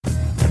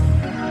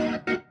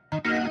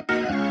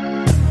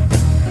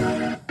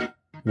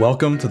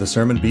Welcome to the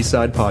Sermon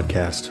B-Side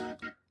Podcast,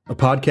 a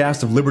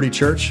podcast of Liberty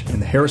Church in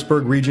the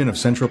Harrisburg region of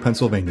central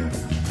Pennsylvania.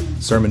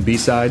 Sermon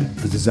B-Side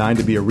is designed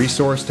to be a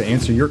resource to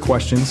answer your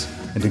questions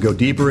and to go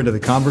deeper into the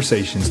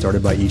conversation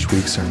started by each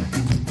week's sermon.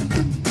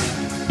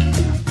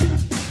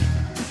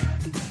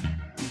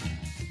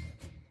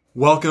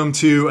 Welcome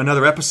to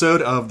another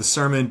episode of the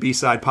Sermon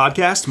B-Side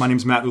Podcast. My name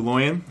is Matt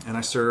Uloyan, and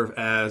I serve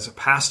as a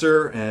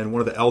pastor and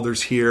one of the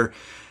elders here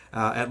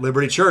at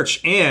Liberty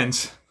Church.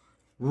 And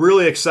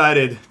really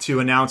excited to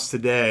announce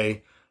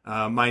today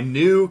my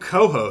new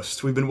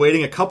co-host. We've been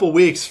waiting a couple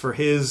weeks for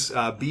his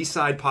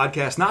B-Side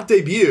podcast, not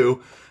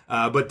debut,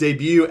 but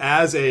debut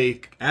as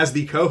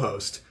the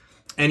co-host.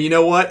 And you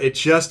know what? It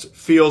just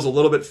feels a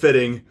little bit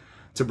fitting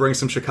to bring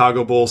some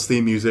Chicago Bulls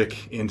theme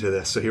music into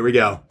this. So here we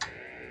go.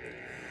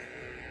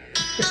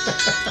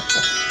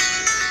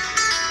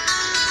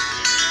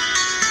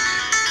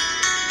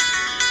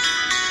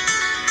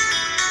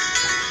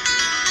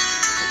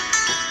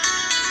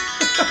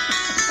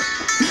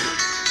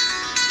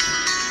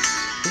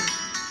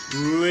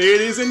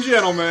 Ladies and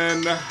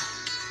gentlemen,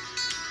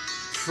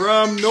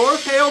 from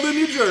North Haledon,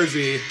 New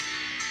Jersey,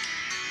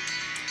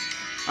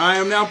 I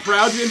am now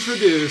proud to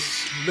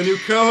introduce the new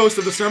co-host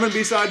of the Sermon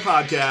B-Side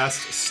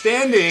Podcast,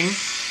 standing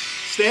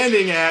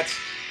at,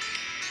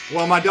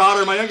 well, my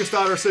youngest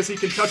daughter says he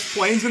can touch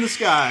planes in the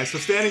sky, so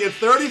standing at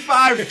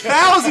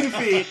 35,000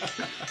 feet,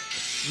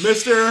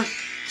 Mr.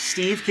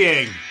 Steve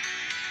King.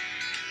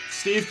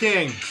 Steve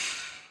King,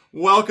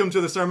 welcome to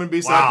the Sermon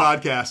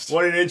B-Side Podcast.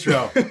 What an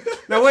intro.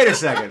 Now, wait a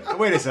second.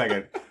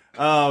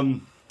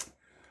 Well,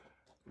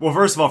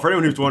 first of all, for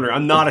anyone who's wondering,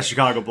 I'm not a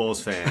Chicago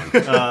Bulls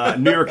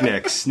fan. New York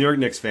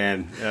Knicks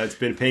fan. It's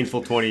been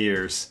painful 20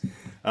 years.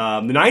 The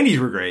 90s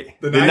were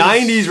great. The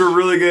 90s were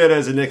really good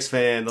as a Knicks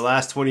fan. The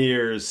last 20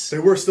 years. They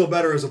were still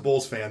better as a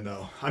Bulls fan,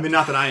 though. I mean,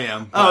 not that I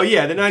am. But. Oh,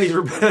 yeah, the 90s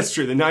were, that's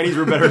true. The 90s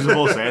were better as a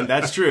Bulls fan.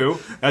 That's true.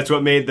 That's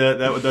what made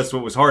that's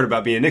what was hard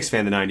about being a Knicks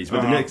fan in the 90s.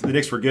 But the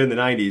Knicks were good in the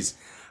 90s.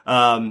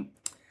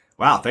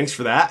 Wow, thanks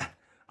for that.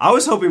 I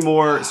was hoping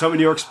more. So I'm a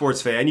New York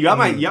sports fan. You got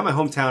my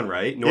hometown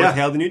right, North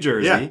Haledon, New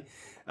Jersey.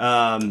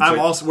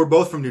 Yeah. We're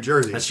both from New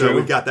Jersey, so true.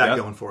 We've got that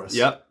going for us.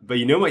 Yep. But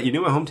you know my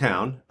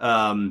hometown.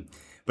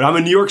 But I'm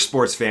a New York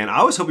sports fan.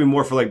 I was hoping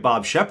more for like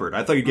Bob Shepard.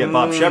 I thought you'd get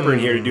Bob Shepard in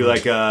here to do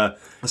like a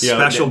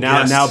special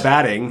guest. now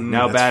batting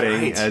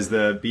right. as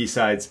the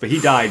B-sides. But he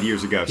died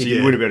years ago, so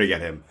you wouldn't be able to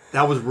get him.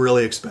 That was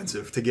really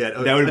expensive to get.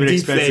 That would have been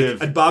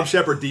expensive. A Bob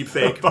Shepard deep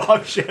fake.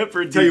 Bob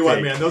Shepard deep fake. Tell you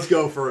what, man, those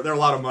go for, they're a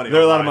lot of money.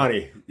 They're a lot of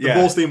money. The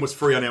Bulls theme was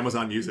free on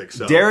Amazon Music.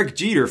 So Derek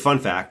Jeter, fun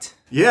fact.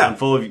 Yeah. I'm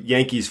full of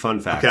Yankees fun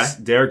facts.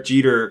 Okay. Derek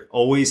Jeter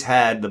always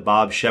had the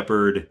Bob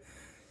Shepard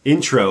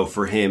intro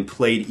for him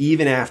played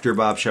even after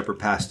Bob Shepard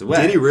passed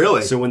away. Did he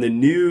really? So when the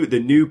new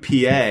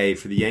PA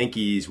for the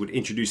Yankees would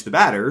introduce the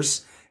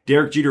batters,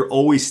 Derek Jeter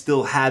always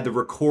still had the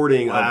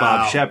recording of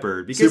Bob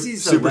Shepard because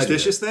he's a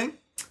superstitious thing.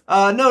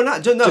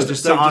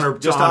 Just to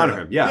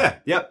honor him. Yeah.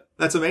 Yep.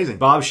 That's amazing.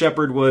 Bob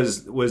Shepard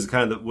was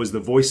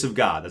the voice of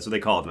God. That's what they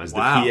called him as the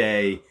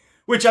PA.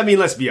 Which, I mean,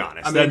 let's be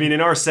honest. I mean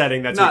in our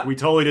setting, we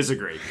totally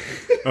disagree.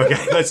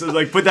 Okay, let's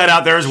put that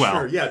out there as well.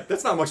 Sure, yeah,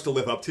 that's not much to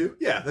live up to.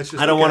 Yeah, that's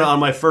just. I don't want to, on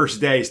my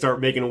first day, start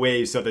making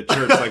waves at the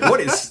church. Like, what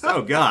is?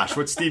 Oh gosh,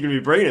 what's Steve gonna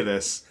be bringing to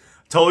this?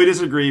 Totally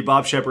disagree.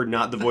 Bob Shepard,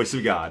 not the voice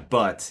of God,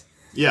 but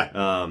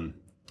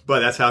but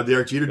that's how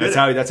Derek Jeter did it.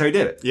 That's how he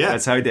did it. Yeah,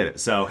 that's how he did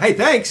it. So, hey,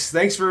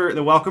 thanks for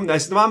the welcome.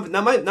 That's not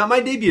my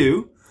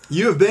debut.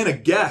 You have been a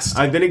guest.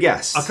 I've been a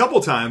guest. A couple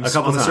times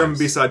on the Sermon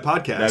B-Side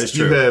Podcast. That is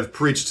true. You have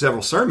preached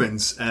several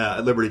sermons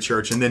at Liberty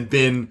Church and then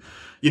been,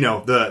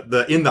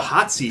 the in the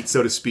hot seat,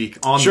 so to speak,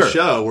 on the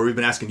show where we've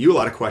been asking you a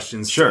lot of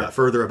questions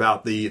further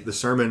about the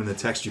sermon and the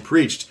text you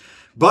preached.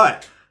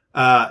 But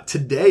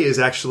today is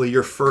actually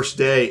your first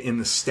day in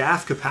the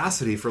staff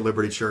capacity for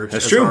Liberty Church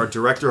as our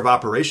Director of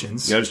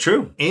Operations. That is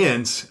true.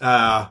 And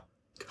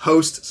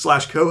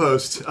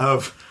host/co-host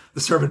of the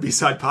Sermon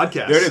B-Side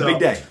Podcast. There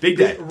it is. Big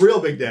day. Real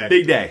big day.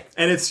 Big day.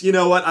 And it's, you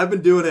know what? I've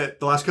been doing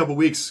it the last couple of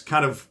weeks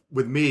kind of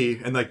with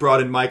me and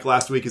brought in Mike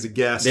last week as a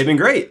guest. They've been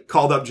great.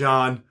 Called up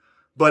John.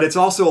 But it's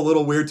also a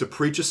little weird to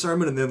preach a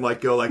sermon and then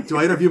go do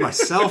I interview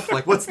myself?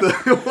 Like what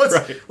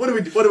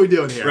are we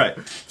doing here? Right.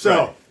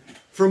 So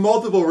for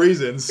multiple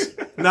reasons,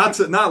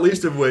 not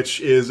least of which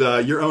is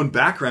your own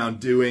background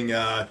doing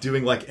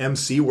like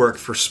MC work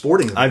for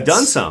sporting events. I've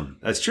done some.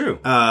 That's true.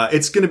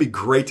 It's going to be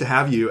great to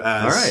have you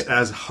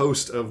as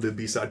host of the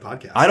B-Side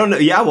Podcast. I don't know.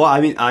 Yeah, well,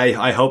 I mean,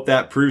 I hope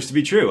that proves to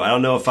be true. I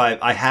don't know if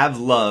I have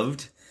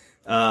loved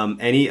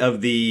any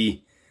of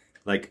the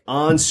like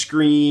on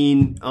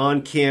screen,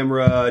 on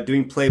camera,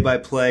 doing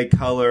play-by-play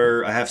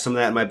color. I have some of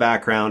that in my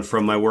background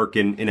from my work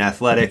in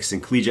athletics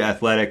and collegiate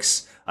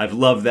athletics. I've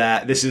loved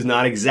that. This is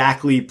not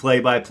exactly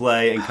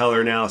play-by-play and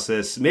color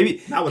analysis.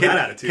 Maybe not with that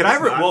attitude. Can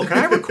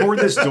I record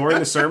this during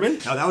the sermon?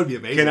 No, that would be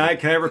amazing. Can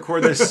I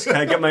record this? Can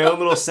I get my own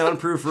little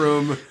soundproof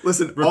room?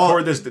 Listen,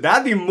 this.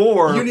 That'd be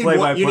more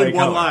play-by-play. You need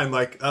one color.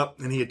 line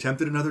and he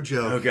attempted another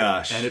joke. Oh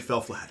gosh, and it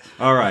fell flat.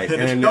 All right,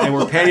 and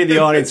we're panning the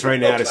audience right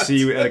now to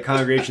see the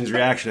congregation's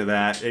reaction to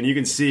that, and you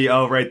can see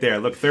right there.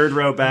 Look, third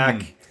row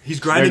back. He's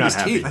grinding They're his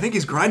not teeth. happy. I think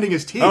he's grinding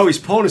his teeth. Oh, he's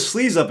pulling his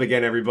sleeves up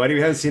again, everybody.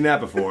 We haven't seen that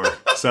before.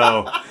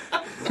 So,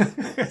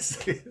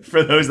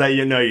 for those that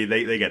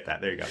they get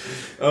that. There you go.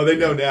 Oh, they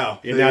know now.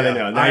 Yeah, now they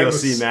know. Now you'll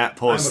see Matt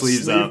pull his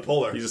sleeves up.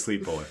 Puller. He's a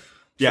sleeve puller.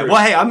 Yeah. Well,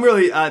 hey, I'm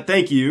really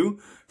thank you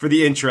for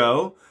the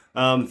intro.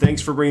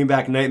 Thanks for bringing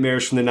back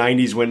nightmares from the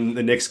 '90s when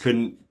the Knicks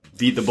couldn't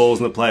beat the Bulls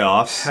in the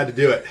playoffs. Had to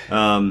do it.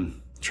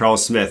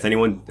 Charles Smith.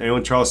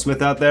 Anyone Charles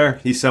Smith out there?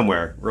 He's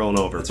somewhere rolling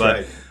over. That's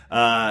right.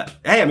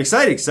 Hey, I'm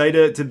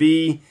excited to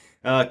be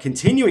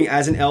continuing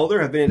as an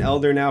elder. I've been an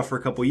elder now for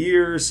a couple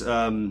years.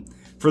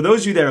 For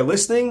those of you that are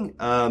listening,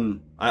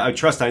 I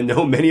trust I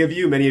know many of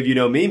you. Many of you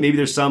know me. Maybe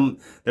there's some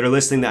that are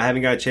listening that I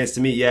haven't got a chance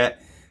to meet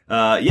yet.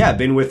 I've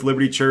been with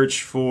Liberty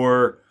Church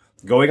for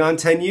going on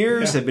 10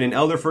 years. I've been an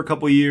elder for a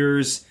couple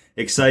years.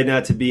 Excited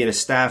now to be in a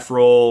staff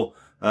role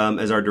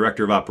as our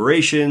director of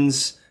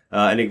operations.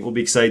 And we'll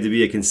be excited to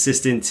be a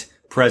consistent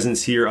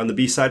presence here on the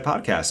B-Side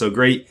podcast. So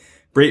great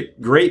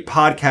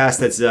podcast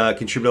that's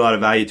contributed a lot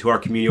of value to our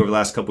community over the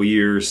last couple of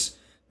years.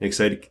 And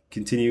excited to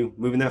continue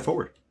moving that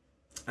forward.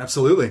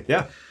 Absolutely.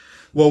 Yeah.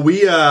 Well,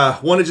 we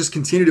want to just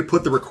continue to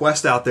put the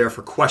request out there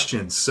for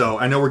questions. So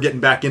I know we're getting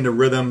back into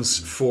rhythms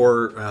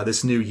for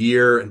this new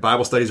year, and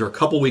Bible studies are a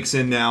couple weeks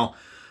in now.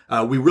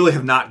 We really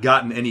have not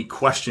gotten any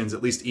questions,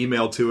 at least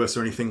emailed to us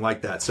or anything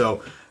like that.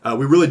 So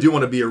we really do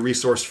want to be a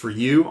resource for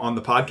you on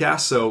the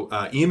podcast. So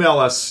email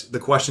us the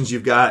questions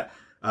you've got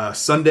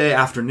Sunday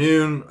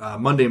afternoon,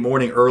 Monday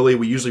morning early.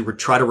 We usually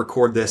try to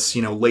record this,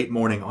 late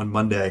morning on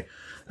Monday.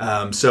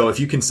 So if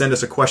you can send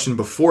us a question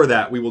before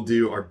that, we will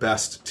do our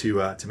best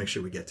to make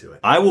sure we get to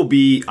it. I will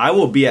be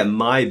at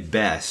my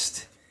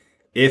best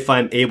if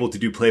I'm able to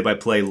do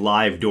play-by-play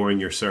live during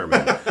your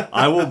sermon.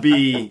 I will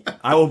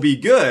be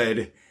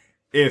good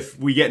if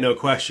we get no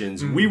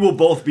questions. We will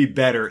both be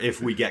better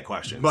if we get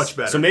questions. Much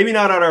better. So maybe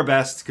not at our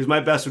best, because my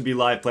best would be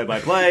live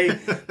play-by-play,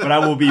 but I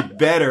will be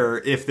better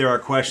if there are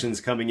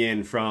questions coming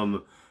in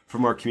from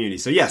our community.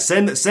 So yeah,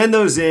 send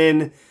those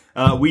in.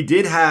 We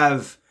did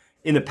have,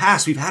 in the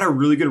past, we've had a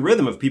really good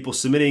rhythm of people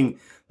submitting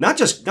not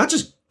just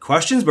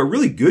questions, but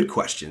really good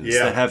questions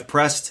that have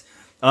pressed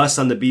us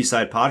on the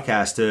B-Side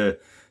podcast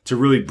to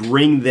really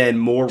bring then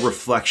more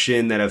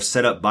reflection, that have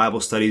set up Bible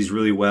studies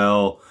really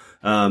well.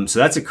 So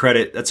that's a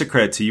credit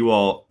to you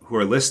all who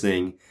are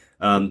listening,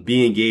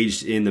 being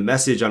engaged in the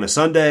message on a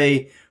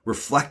Sunday,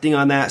 reflecting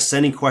on that,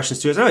 sending questions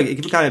to us. I know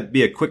it can kind of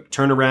be a quick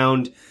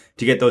turnaround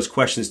to get those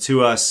questions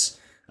to us,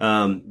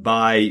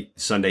 by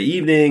Sunday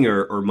evening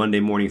or Monday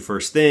morning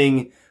first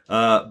thing.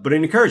 But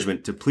an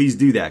encouragement to please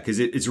do that, because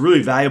it's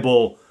really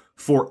valuable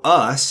for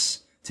us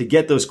to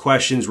get those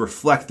questions,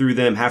 reflect through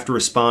them, have to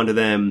respond to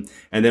them.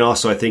 And then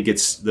also I think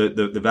it's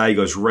the value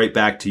goes right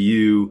back to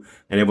you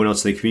and everyone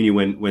else in the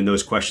community when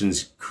those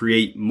questions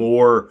create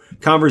more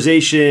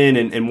conversation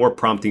and more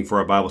prompting for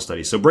our Bible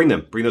study. So bring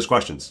those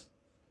questions.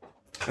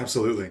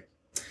 Absolutely.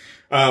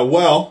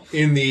 Well,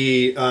 in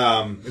the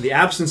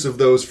absence of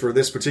those for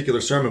this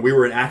particular sermon, we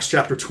were in Acts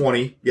chapter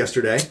 20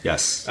 yesterday.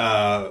 Yes.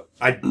 I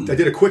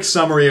did a quick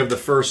summary of the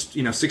first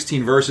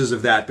 16 verses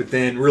of that, but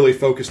then really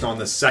focused on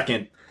the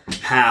second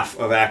half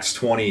of Acts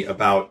 20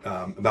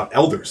 about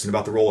elders and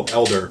about the role of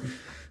elder.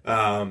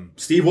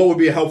 Steve, what would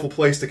be a helpful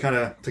place to kind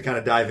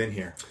of dive in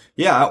here?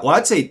 Yeah, well,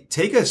 I'd say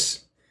take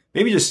us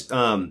maybe just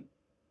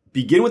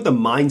begin with the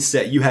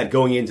mindset you had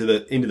going into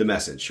the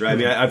message, right?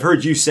 Mm-hmm. I mean, I've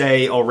heard you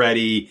say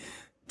already,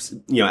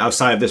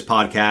 outside of this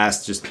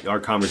podcast, just our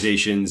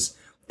conversations,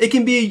 it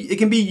can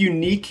be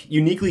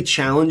uniquely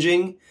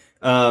challenging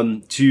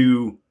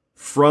to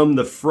from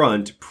the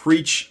front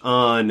preach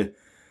on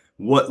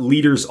what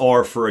leaders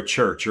are for a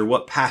church or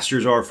what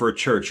pastors are for a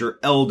church or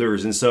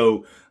elders. And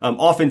so,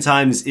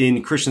 oftentimes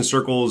in Christian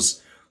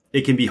circles,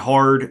 it can be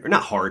hard, or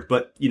not hard,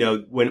 but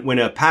when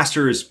a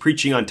pastor is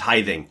preaching on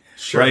tithing,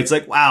 sure, right? It's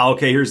like, wow,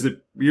 okay, here's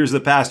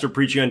the pastor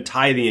preaching on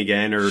tithing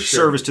again, or sure,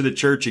 service to the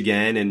church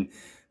again. And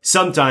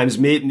sometimes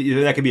maybe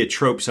that can be a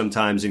trope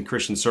sometimes in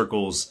Christian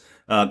circles,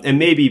 and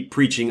maybe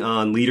preaching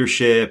on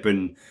leadership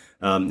and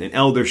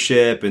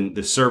eldership and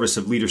the service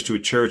of leaders to a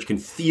church can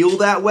feel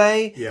that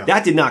way. Yeah.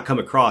 That did not come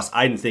across,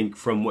 I didn't think,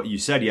 from what you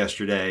said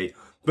yesterday.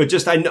 But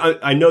just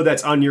I know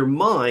that's on your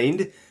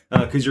mind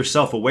because you're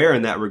self-aware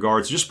in that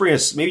regard. So just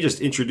just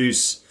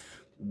introduce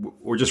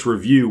or just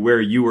review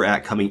where you were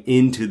at coming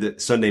into the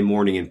Sunday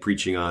morning and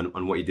preaching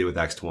on what you did with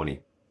Acts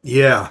 20.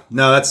 Yeah,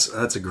 no, that's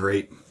a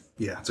great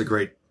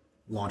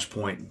launch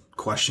point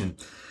question.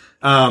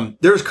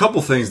 There's a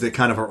couple things that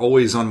kind of are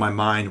always on my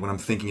mind when I'm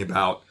thinking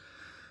about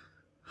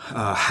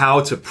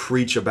how to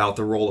preach about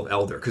the role of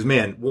elder. Because,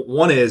 man,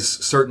 one is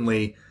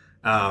certainly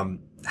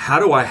how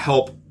do I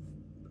help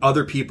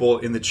other people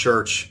in the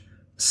church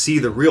see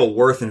the real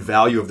worth and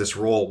value of this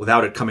role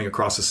without it coming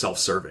across as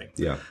self-serving?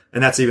 Yeah.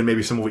 And that's even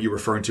maybe some of what you're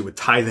referring to with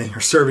tithing or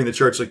serving the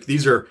church. Like,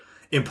 these are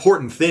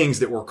important things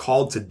that we're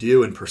called to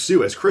do and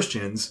pursue as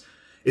Christians.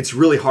 It's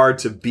really hard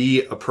to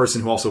be a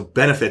person who also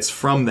benefits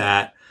from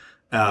that,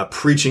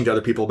 preaching to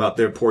other people about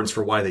their importance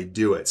for why they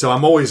do it. So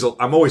I'm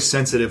always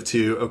sensitive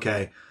to,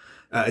 okay,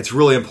 it's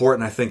really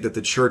important, I think, that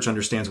the church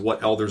understands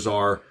what elders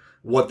are,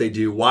 what they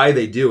do, why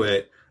they do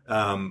it,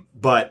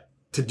 But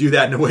to do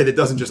that in a way that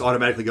doesn't just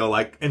automatically go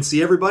like, and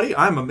see everybody,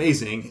 I'm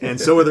amazing. And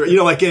so are there, you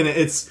know, like, and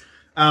it's,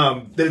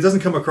 that it doesn't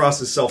come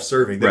across as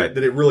self-serving, that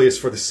it really is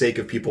for the sake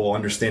of people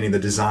understanding the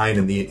design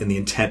and the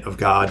intent of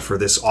God for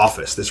this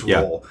office, this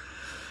role.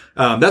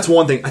 That's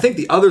one thing. I think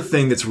the other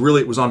thing that's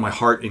really was on my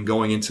heart in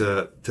going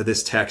into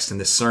this text and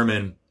this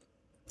sermon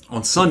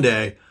on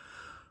Sunday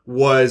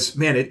was,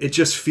 man, it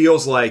just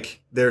feels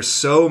like there's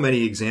so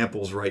many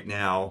examples right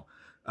now,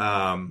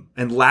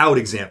 and loud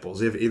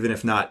examples, even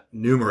if not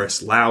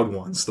numerous, loud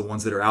ones, the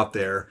ones that are out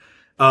there,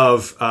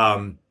 of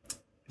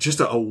just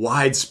a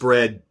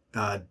widespread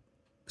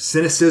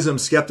cynicism,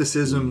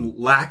 skepticism,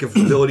 lack of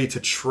ability to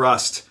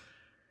trust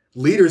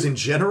leaders in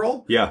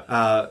general.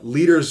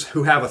 Leaders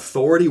who have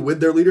authority with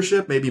their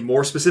leadership, maybe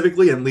more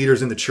specifically, and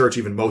leaders in the church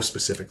even most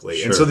specifically.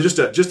 Sure. And so there's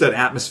just an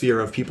atmosphere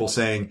of people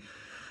saying,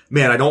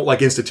 man, I don't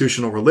like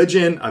institutional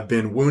religion. I've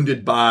been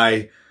wounded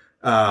by,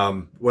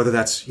 whether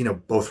that's, you know,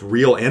 both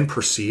real and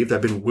perceived.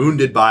 I've been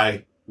wounded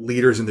by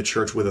leaders in the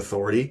church with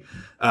authority.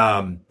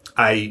 You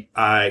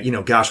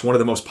know, gosh, one of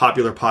the most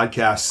popular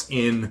podcasts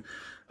in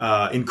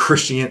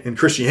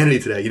Christianity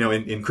today, you know,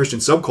 in Christian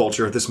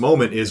subculture at this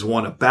moment is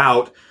one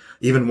about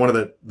even one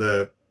of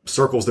the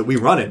circles that we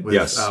run in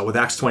with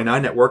Acts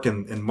 29 Network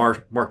and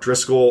Mark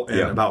Driscoll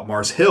and about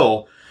Mars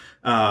Hill.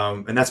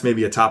 And that's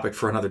maybe a topic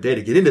for another day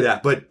to get into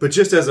that. But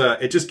just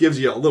it just gives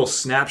you a little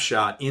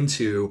snapshot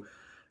into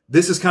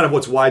this is kind of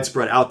what's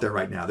widespread out there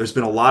right now. There's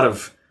been a lot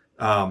of,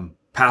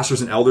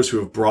 pastors and elders who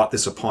have brought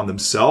this upon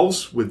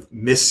themselves with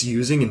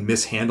misusing and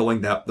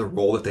mishandling the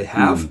role that they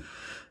have.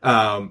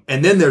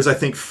 And then there's, I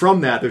think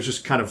from that, there's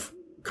just kind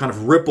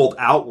of rippled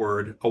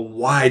outward a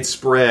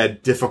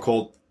widespread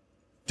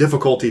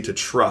difficulty to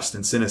trust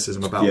and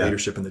cynicism about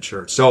leadership in the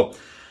church. So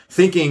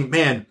thinking,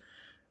 man,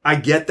 I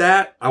get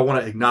that. I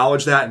want to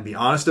acknowledge that and be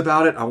honest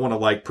about it. I want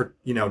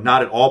to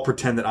not at all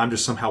pretend that I'm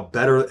just somehow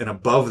better and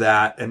above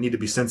that and need to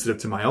be sensitive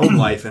to my own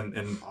life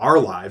and our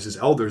lives as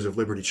elders of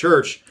Liberty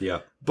Church.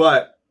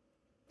 But,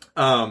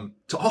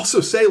 to also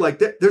say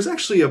there's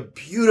actually a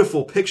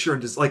beautiful picture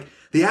and just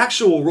the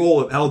actual role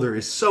of elder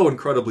is so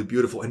incredibly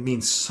beautiful and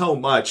means so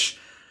much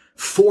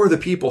for the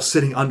people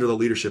sitting under the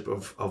leadership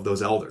of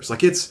those elders.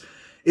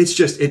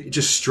 It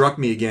just struck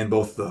me again,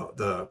 both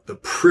the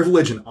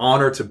privilege and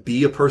honor to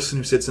be a person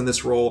who sits in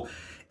this role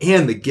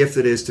and the gift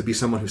it is to be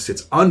someone who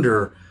sits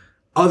under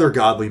other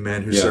godly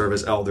men who serve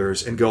as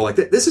elders and go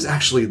this is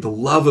actually the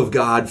love of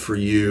God for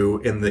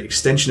you and the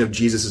extension of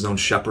Jesus' own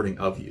shepherding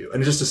of you.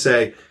 And just to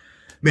say,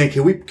 man,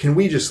 can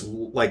we just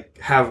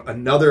have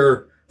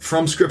another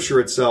from Scripture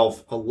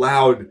itself, a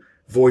loud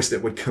voice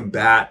that would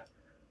combat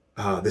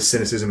the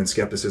cynicism and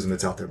skepticism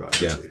that's out there about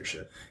church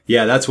leadership.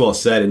 Yeah, that's well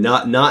said, and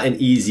not an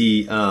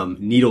easy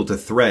needle to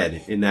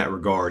thread in that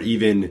regard.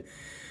 Even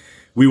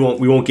we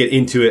won't get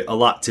into it a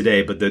lot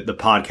today, but the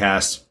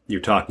podcast you're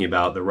talking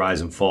about, the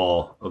rise and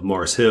fall of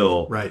Mars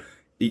Hill, right?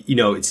 You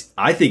know,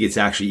 I think it's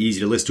actually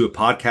easy to listen to a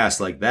podcast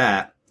like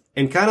that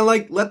and kind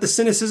of let the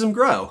cynicism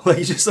grow,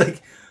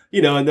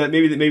 and that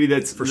maybe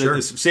that's for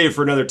sure. Save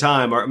for another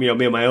time, or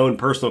maybe my own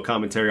personal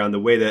commentary on the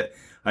way that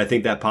I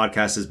think that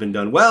podcast has been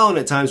done well, and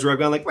at times where I've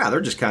gone wow,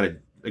 they're just kind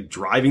of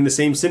driving the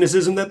same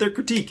cynicism that they're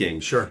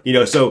critiquing. Sure.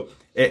 So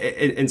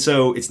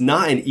it's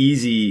not an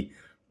easy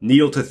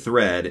needle to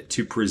thread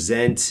to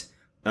present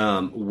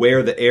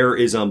where the error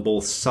is on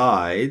both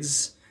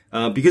sides,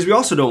 because we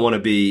also don't want to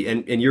be,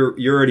 and you're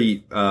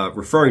already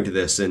referring to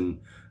this and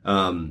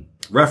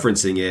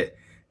referencing it.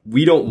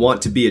 We don't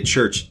want to be a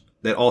church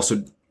that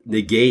also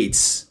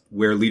negates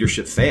where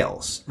leadership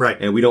fails, right?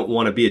 And we don't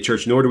want to be a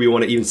church, nor do we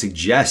want to even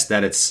suggest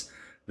that it's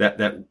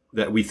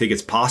that we think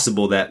it's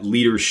possible that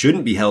leaders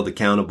shouldn't be held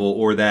accountable,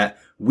 or that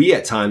we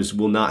at times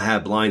will not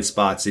have blind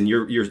spots. And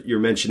you're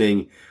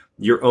mentioning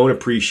your own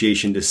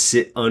appreciation to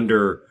sit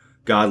under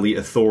godly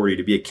authority,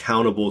 to be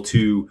accountable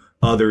to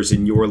others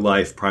in your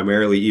life,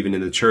 primarily even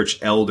in the church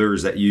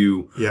elders that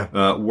you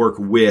work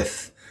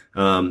with,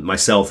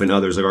 myself and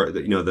others,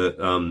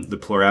 the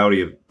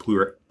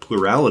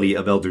plurality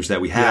of elders that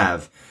we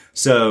have.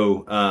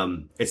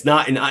 So it's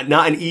not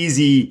an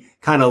easy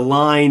kind of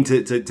line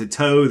to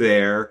toe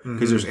there,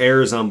 because there's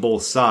errors on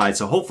both sides.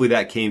 So hopefully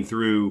that came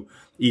through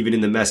even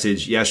in the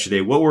message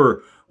yesterday. What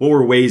were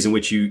ways in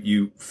which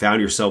you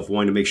found yourself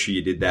wanting to make sure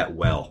you did that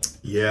well?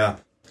 Yeah.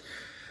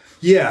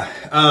 It's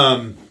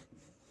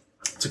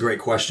a great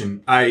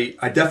question. I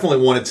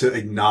definitely wanted to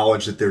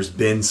acknowledge that there's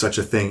been such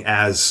a thing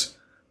as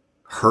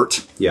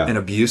hurt and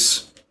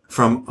abuse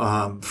from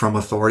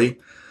authority.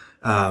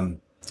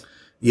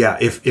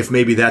 If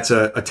maybe that's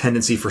a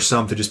tendency for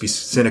some to just be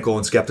cynical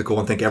and skeptical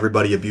and think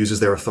everybody abuses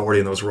their authority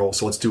in those roles,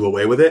 so let's do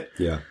away with it.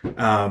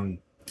 I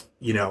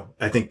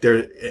think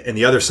there, and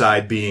the other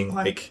side being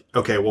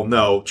okay, well,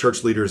 no,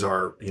 church leaders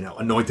are,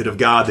 anointed of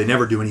God. They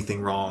never do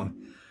anything wrong.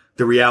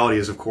 The reality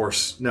is, of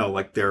course,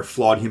 no, they're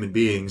flawed human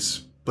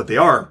beings, but they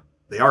are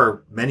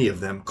many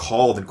of them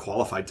called and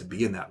qualified to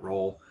be in that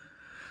role.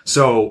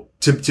 So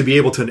to be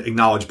able to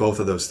acknowledge both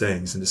of those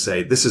things and to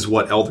say, this is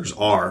what elders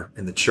are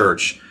in the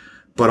church.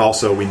 but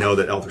also we know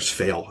that elders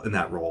fail in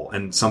that role,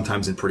 and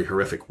sometimes in pretty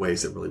horrific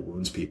ways that really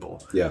wounds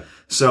people. Yeah.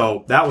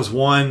 So that was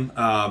one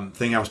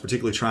thing I was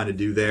particularly trying to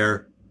do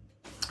there.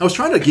 I was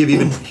trying to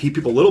give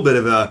people a little bit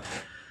of a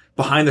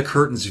behind the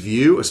curtains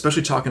view,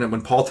 especially talking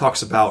when Paul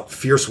talks about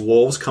fierce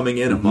wolves coming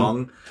in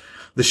among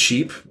the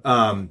sheep,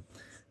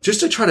 just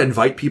to try to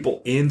invite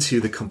people into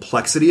the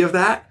complexity of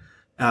that,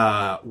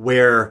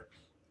 where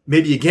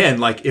maybe again,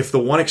 like if the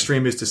one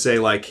extreme is to say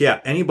like, yeah,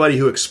 anybody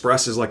who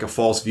expresses like a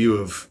false view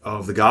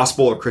of the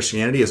gospel or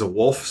Christianity is a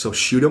wolf, so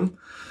shoot them.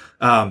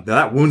 Now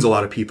that wounds a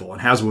lot of people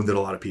and has wounded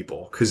a lot of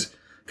people because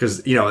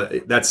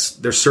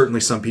there's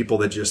certainly some people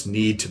that just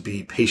need to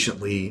be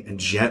patiently and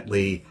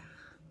gently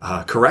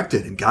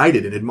corrected and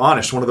guided and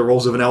admonished. One of the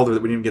roles of an elder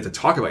that we didn't even get to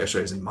talk about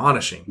yesterday is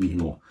admonishing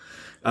people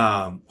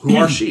who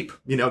are sheep,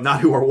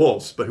 not who are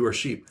wolves, but who are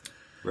sheep.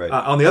 Right.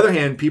 On the other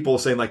hand, people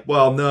saying like,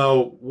 well,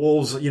 no,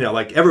 wolves,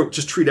 like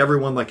just treat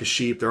everyone like a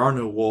sheep. There are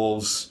no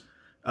wolves.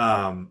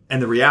 And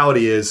the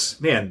reality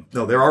is, man,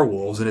 no, there are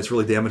wolves, and it's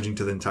really damaging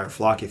to the entire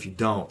flock if you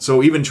don't.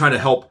 So even trying to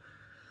help,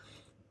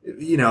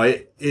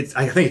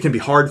 I think it can be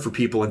hard for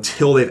people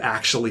until they've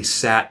actually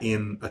sat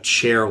in a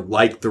chair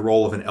like the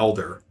role of an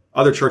elder.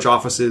 Other church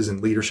offices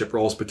and leadership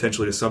roles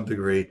potentially to some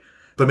degree.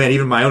 But man,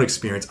 even my own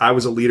experience, I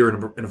was a leader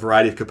in a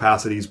variety of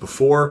capacities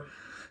before.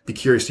 Be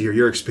curious to hear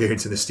your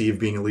experience in this, Steve,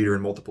 being a leader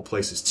in multiple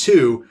places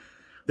too.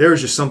 There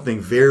is just something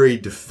very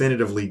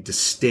definitively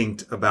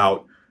distinct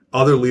about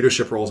other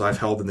leadership roles I've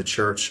held in the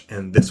church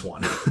and this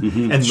one.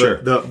 And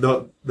Sure.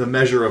 the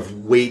measure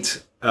of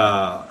weight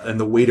and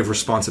the weight of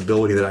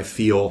responsibility that I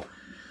feel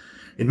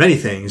in many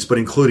things, but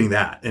including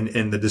that,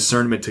 and the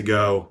discernment to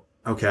go,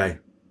 okay,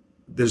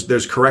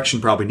 there's correction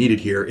probably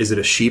needed here. Is it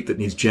a sheep that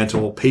needs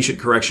gentle, patient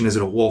correction? Is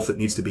it a wolf that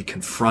needs to be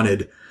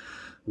confronted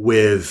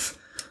with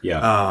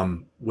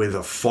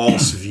a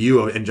false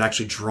view and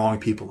actually drawing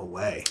people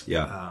away?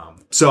 Yeah.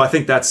 So I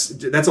think that's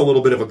a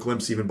little bit of a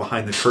glimpse even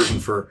behind the curtain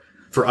for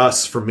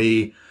us, for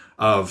me,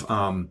 of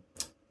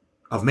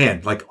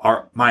man, like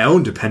my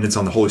own dependence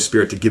on the Holy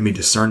Spirit to give me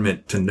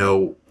discernment to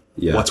know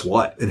what's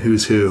what and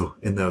who's who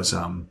in those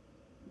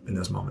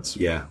moments.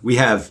 Yeah.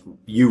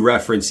 You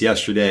referenced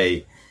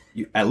yesterday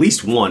at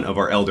least one of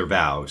our elder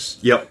vows.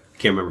 Yep.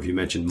 Can't remember if you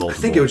mentioned multiple.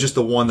 I think it was just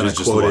the one that I quoted.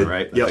 Just the one,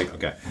 right? Yep. I think,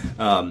 okay.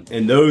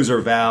 And those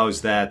are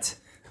vows that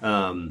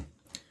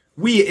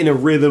we, in a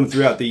rhythm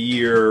throughout the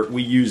year,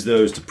 we use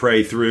those to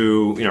pray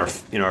through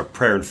in our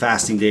prayer and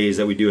fasting days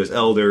that we do as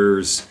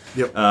elders.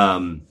 Yep.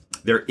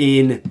 They're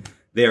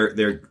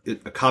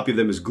a copy of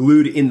them is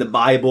glued in the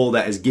Bible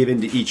that is given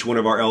to each one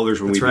of our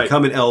elders when we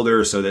become an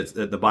elder. So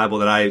that the Bible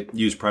that I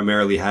use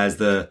primarily has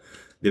the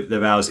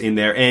vows in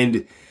there.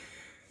 And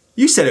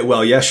you said it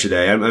well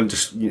yesterday. I'm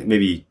just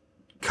maybe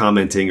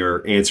commenting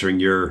or answering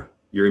your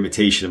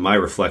imitation of my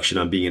reflection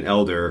on being an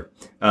elder.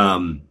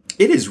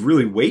 It is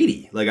really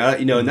weighty. Like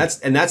and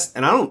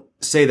I don't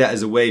say that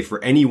as a way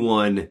for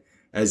anyone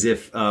as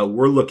if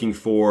we're looking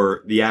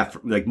for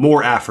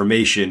more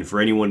affirmation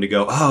for anyone to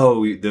go,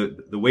 oh,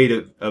 the weight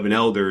of an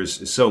elder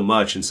is so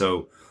much, and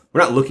so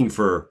we're not looking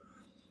for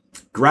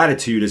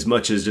gratitude as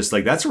much as just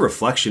like that's a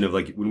reflection of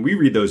like when we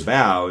read those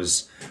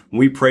vows, when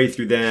we pray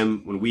through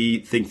them, when we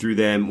think through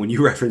them, when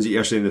you referenced it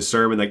yesterday in the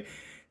sermon, like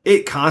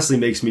it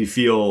constantly makes me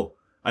feel,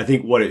 I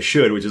think, what it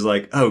should, which is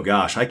like, oh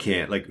gosh, I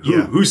can't, like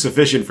who's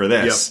sufficient for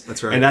this? Yep,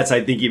 that's right. And that's,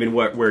 I think, even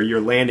where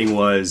your landing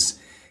was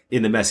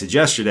in the message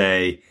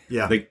yesterday.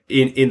 Yeah. Like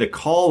in the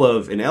call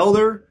of an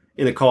elder,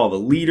 in the call of a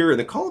leader, in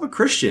the call of a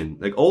Christian,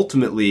 like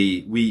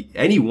ultimately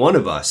any one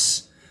of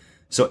us,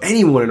 so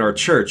anyone in our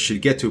church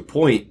should get to a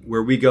point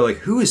where we go like,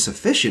 who is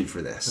sufficient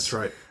for this? That's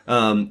right.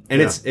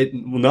 It's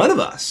none of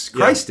us.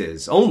 Christ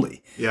is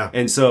only. Yeah.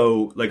 And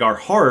so like our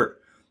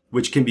heart,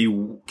 which can be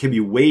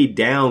weighed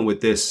down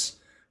with this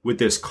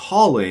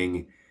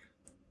calling,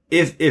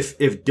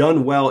 if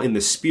done well in the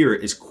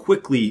Spirit, is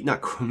quickly,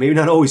 maybe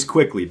not always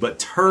quickly, but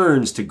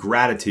turns to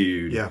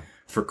gratitude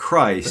for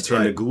Christ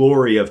and the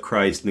glory of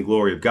Christ and the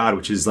glory of God,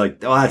 which is like,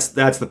 that's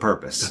the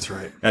purpose. That's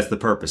right. That's the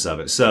purpose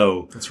of it.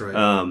 So that's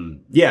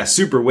right.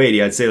 Super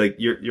weighty. I'd say like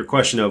your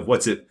question of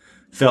what's it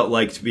felt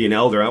like to be an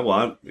elder.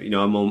 Well,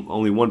 I'm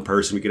only one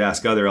person. We could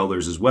ask other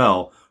elders as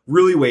well.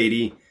 Really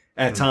weighty.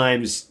 At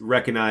times,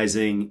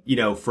 recognizing,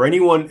 for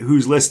anyone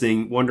who's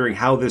listening, wondering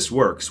how this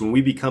works, when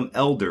we become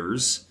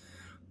elders,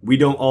 we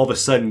don't all of a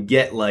sudden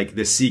get like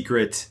the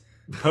secret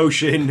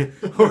potion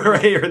or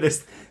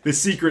the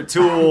secret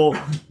tool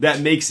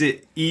that makes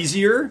it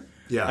easier.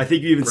 Yeah. I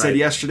think you even said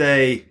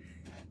yesterday,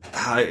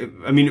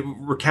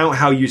 recount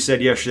how you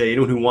said yesterday,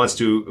 anyone who wants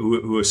to,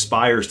 who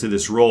aspires to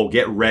this role,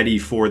 get ready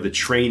for the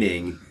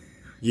training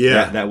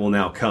that will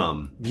now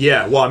come.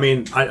 Yeah. Well,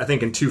 I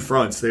think in two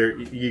fronts there,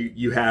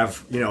 you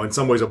have, in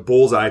some ways a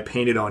bullseye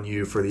painted on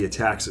you for the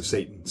attacks of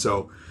Satan.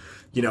 So,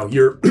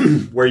 you're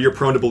where you're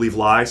prone to believe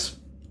lies,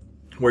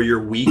 where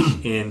you're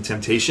weak in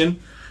temptation.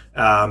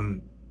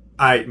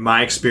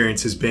 My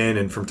experience has been,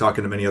 and from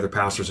talking to many other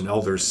pastors and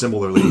elders,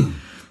 similarly,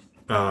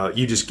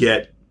 you just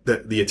get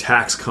the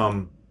attacks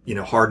come,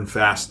 hard and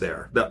fast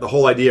there. The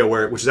whole idea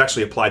which is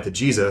actually applied to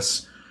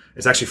Jesus,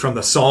 It's actually from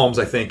the Psalms,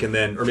 I think, and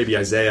then, or maybe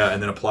Isaiah,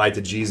 and then applied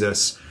to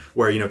Jesus,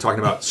 where, talking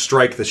about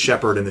strike the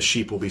shepherd and the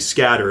sheep will be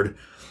scattered.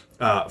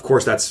 Of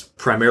course, that's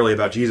primarily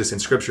about Jesus in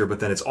Scripture, but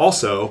then it's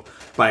also,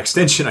 by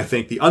extension, I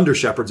think, the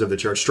under-shepherds of the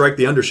church. Strike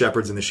the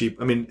under-shepherds and the sheep.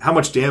 I mean, how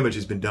much damage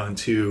has been done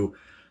to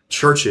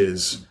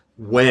churches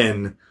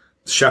when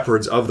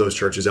shepherds of those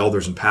churches,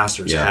 elders and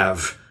pastors,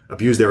 have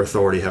abused their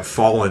authority, have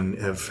fallen,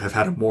 have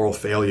had a moral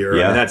failure.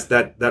 Yeah. And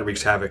that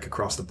wreaks havoc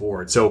across the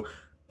board. So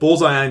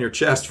bullseye on your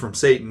chest from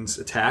Satan's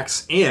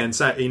attacks, and,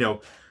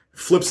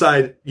 flip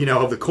side,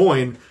 of the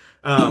coin,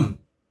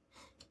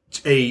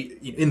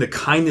 in the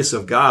kindness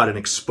of God, an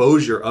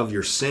exposure of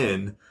your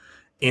sin,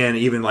 and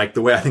even like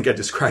the way I think I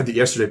described it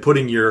yesterday,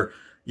 putting your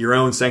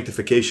own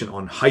sanctification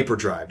on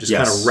hyperdrive, just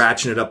kind of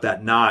ratcheting it up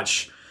that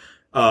notch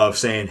of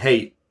saying,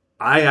 hey,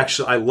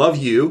 I love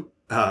you,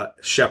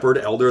 shepherd,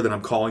 elder that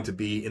I'm calling to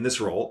be in this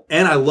role,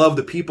 and I love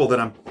the people that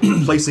I'm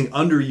placing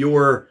under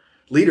your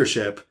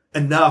leadership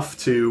enough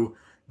to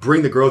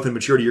bring the growth and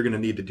maturity you're going to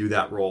need to do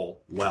that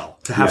role well,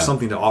 to have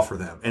something to offer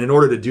them. And in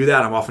order to do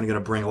that, I'm often going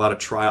to bring a lot of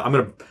trial. I'm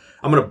going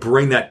to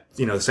bring that,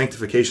 the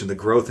sanctification, the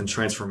growth and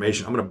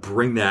transformation. I'm going to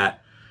bring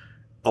that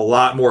a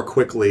lot more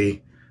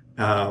quickly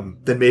than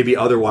maybe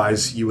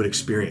otherwise you would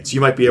experience. You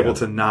might be able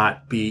to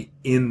not be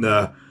in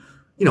the,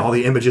 all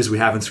the images we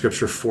have in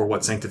Scripture for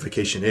what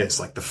sanctification is,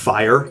 like the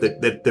fire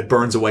that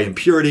burns away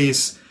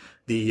impurities,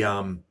 the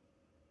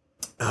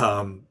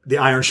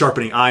iron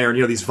sharpening iron,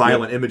 these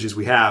violent images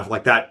we have,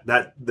 like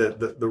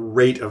the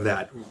rate of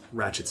that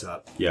ratchets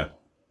up. Yeah.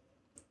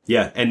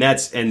 Yeah. And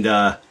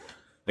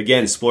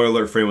again, spoiler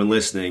alert for anyone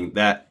listening,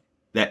 that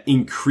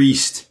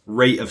increased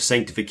rate of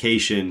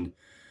sanctification,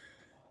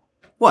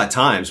 well, at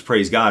times,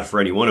 praise God for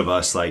any one of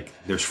us, like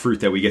there's fruit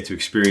that we get to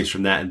experience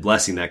from that and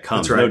blessing that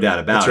comes. That's right. No doubt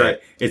about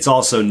it. It's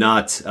also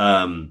not,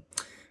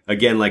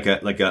 again, like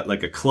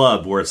a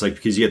club where it's like,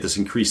 because you get this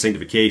increased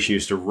sanctification, you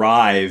just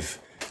arrive.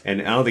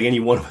 And I don't think any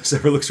one of us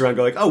ever looks around and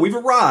go like, oh, we've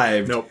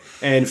arrived. Nope.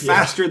 And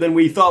faster than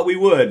we thought we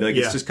would. Like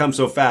it's just come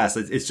so fast.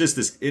 It's just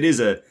this, it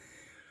is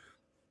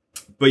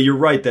but you're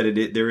right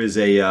that there is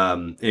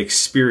an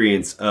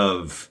experience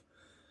of,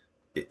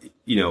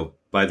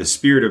 by the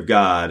Spirit of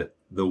God,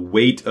 the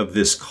weight of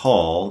this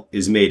call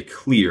is made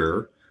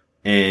clear,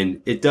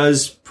 and it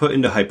does put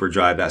into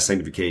hyperdrive that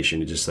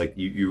sanctification. It's just like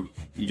you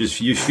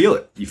feel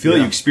it. You feel it.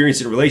 You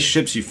experience it in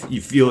relationships.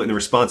 You feel it in the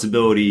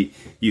responsibility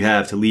you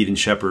have to lead and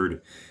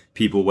shepherd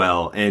people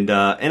well. And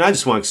I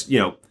just want,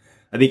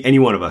 I think any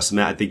one of us,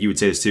 Matt, I think you would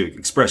say this too,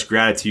 express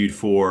gratitude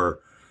for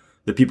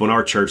the people in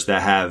our church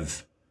that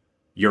have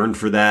yearned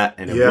for that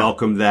and have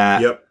welcomed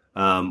that. Yep.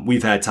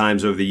 We've had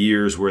times over the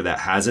years where that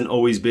hasn't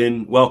always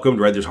been welcomed,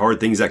 right? There's hard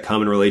things that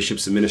come in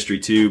relationships and ministry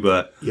too,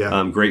 but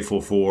I'm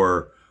grateful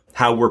for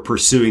how we're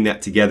pursuing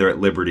that together at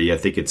Liberty. I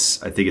think it's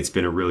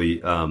been a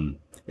really,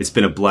 it's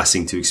been a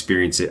blessing to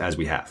experience it as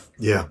we have.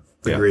 Yeah.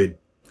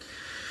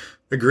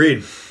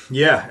 Agreed.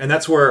 Yeah. And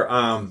that's where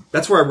I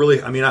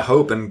really, I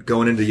hope, and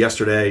going into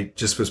yesterday,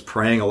 just was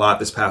praying a lot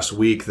this past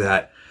week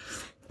that,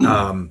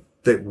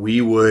 that we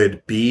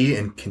would be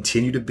and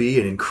continue to be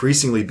and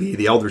increasingly be,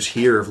 the elders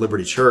here of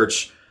Liberty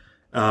Church,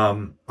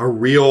 a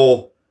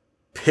real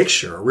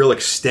picture, a real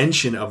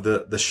extension of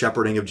the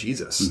shepherding of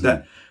Jesus.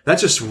 Mm-hmm. That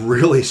just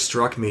really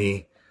struck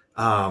me.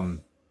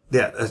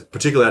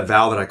 Particularly that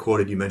vow that I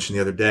quoted, you mentioned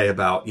the other day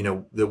about,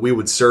 that we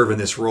would serve in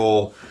this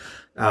role,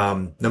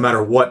 no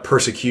matter what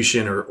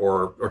persecution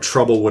or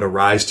trouble would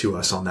arise to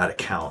us on that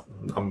account.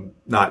 I'm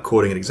not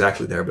quoting it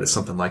exactly there, but it's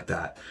something like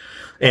that.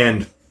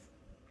 And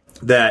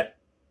that,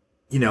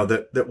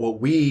 that what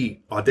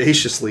we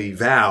audaciously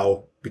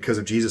vow because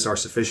of Jesus, our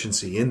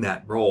sufficiency in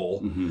that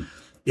role,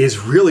 is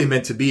really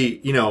meant to be,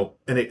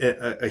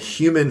 a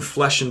human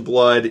flesh and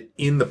blood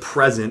in the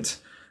present,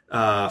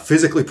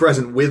 physically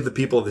present with the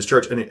people of this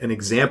church, an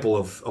example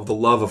of the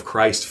love of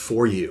Christ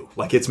for you.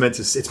 Like it's meant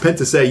to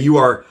say you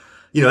are,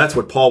 that's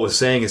what Paul was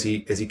saying as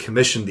he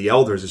commissioned the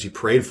elders, as he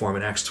prayed for them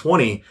in Acts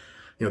 20.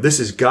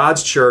 This is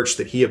God's church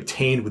that he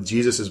obtained with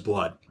Jesus'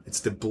 blood. It's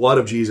the blood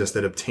of Jesus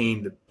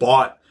that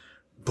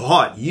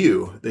bought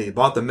you. They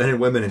bought the men and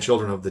women and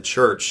children of the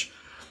church,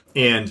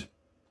 and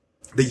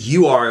that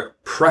you are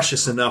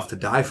precious enough to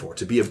die for,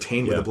 to be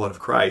obtained with the blood of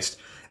Christ.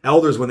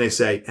 Elders, when they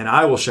say, and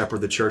I will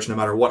shepherd the church no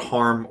matter what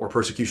harm or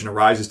persecution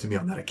arises to me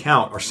on that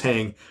account, are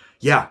saying,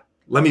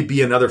 let me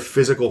be another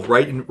physical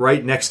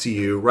right next to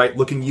you, right,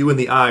 looking you in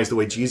the eyes the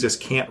way Jesus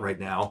can't right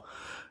now.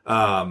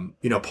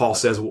 Paul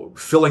says,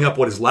 filling up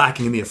what is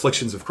lacking in the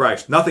afflictions of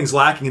Christ. Nothing's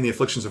lacking in the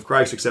afflictions of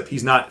Christ except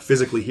he's not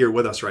physically here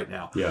with us right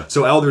now. Yeah.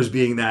 So elders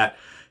being that,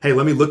 hey,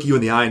 let me look you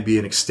in the eye and be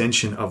an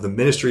extension of the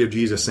ministry of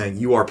Jesus, saying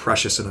you are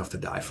precious enough to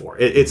die for.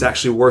 It's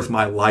actually worth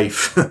my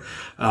life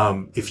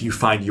if you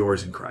find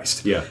yours in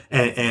Christ. Yeah.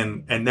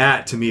 And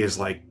that to me is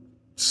like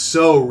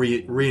so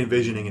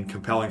re-envisioning and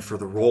compelling for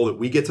the role that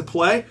we get to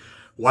play.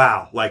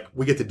 Wow, like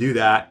we get to do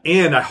that.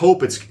 And I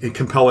hope it's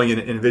compelling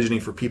and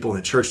envisioning for people in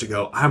the church to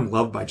go, I'm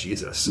loved by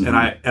Jesus.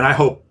 Mm-hmm. And I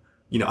hope,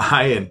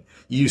 I and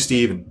you,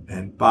 Steve,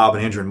 and Bob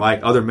and Andrew and Mike,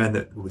 other men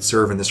that would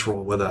serve in this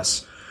role with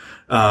us,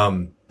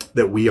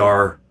 that we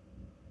are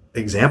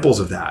examples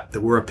of that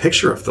we're a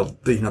picture of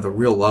the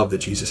real love that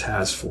Jesus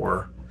has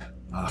for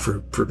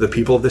the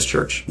people of this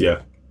church.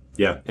 Yeah.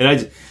 And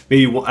I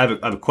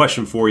have a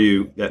question for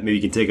you that maybe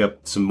can take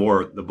up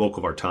the bulk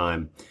of our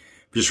time.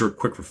 Just a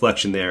quick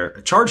reflection there.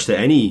 A charge to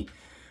any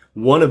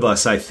one of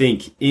us, I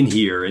think, in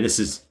here, and this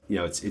is,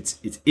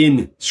 it's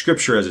in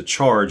Scripture as a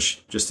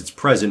charge, just it's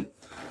present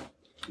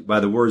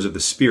by the words of the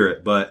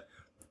Spirit. But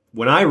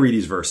when I read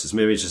these verses,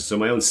 maybe it's just so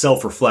my own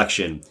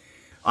self-reflection,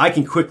 I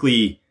can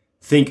quickly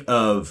think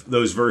of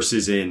those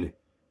verses in,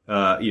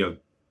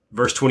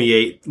 verse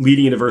 28,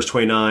 leading into verse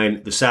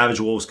 29, the savage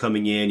wolves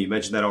coming in. You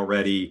mentioned that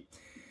already.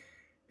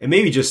 And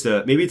maybe just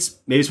maybe it's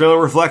my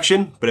own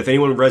reflection, but if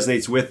anyone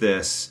resonates with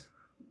this,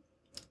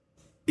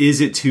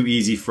 is it too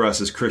easy for us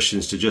as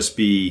Christians to just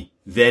be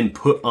then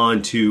put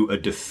onto a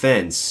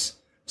defense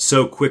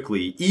so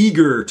quickly,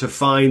 eager to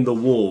find the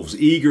wolves,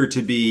 eager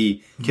to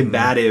be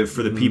combative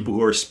for the people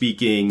who are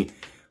speaking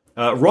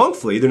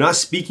wrongfully? They're not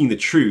speaking the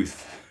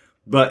truth,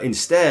 but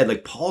instead,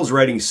 like Paul's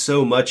writing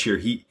so much here,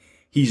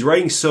 he's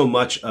writing so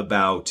much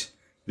about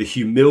the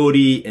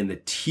humility and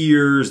the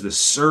tears, the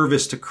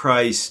service to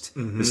Christ,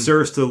 the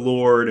service to the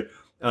Lord,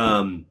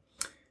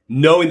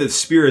 knowing that the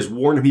Spirit has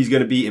warned him he's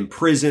going to be in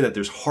prison, that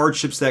there's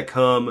hardships that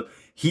come.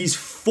 He's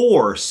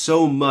for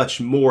so much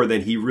more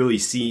than he really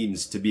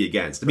seems to be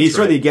against. I mean, he's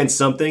certainly against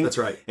something. That's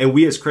right. And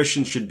we as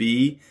Christians should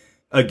be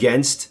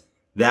against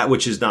that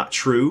which is not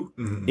true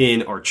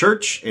in our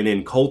church and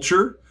in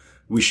culture.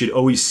 We should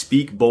always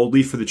speak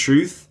boldly for the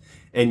truth.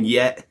 And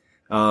yet,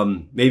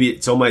 maybe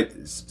it's some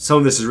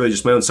of this is really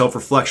just my own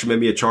self-reflection,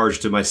 maybe a charge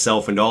to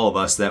myself and all of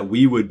us, that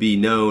we would be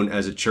known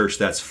as a church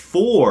that's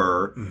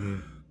for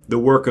the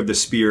work of the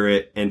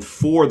Spirit and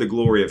for the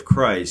glory of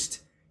Christ.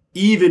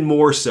 Even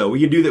more so,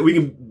 we can do that. We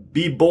can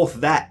be both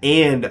that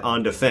and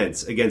on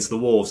defense against the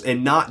wolves,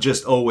 and not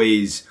just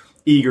always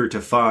eager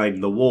to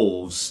find the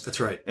wolves. That's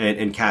right.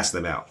 And cast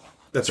them out.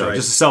 That's so right.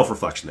 Just a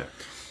self-reflection there.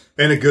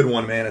 And a good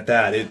one, man, at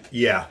that.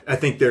 I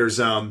think there's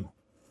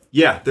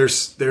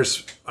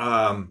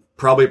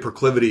probably a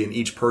proclivity in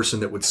each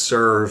person that would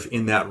serve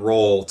in that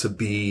role to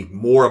be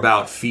more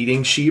about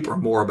feeding sheep or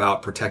more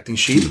about protecting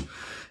sheep.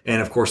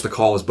 And of course, the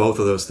call is both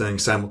of those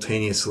things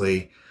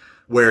simultaneously.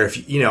 Where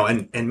if,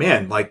 and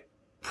man, like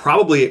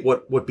probably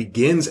what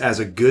begins as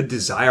a good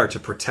desire to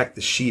protect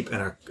the sheep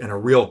and a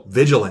real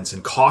vigilance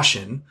and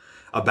caution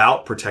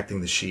about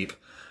protecting the sheep.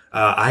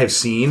 I have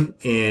seen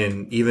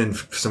in even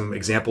some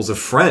examples of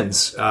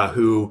friends,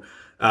 who,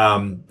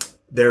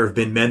 there have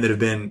been men that have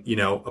been,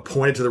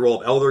 appointed to the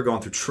role of elder,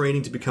 gone through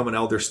training to become an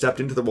elder, stepped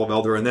into the role of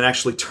elder, and then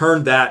actually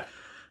turned that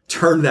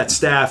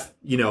staff,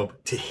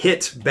 to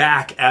hit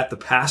back at the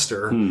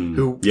pastor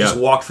who just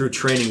walked through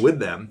training with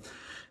them.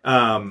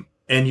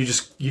 And you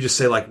just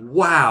say like,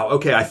 wow,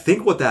 okay, I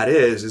think what that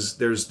is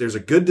there's a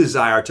good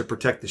desire to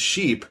protect the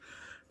sheep,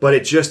 but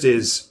it just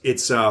is,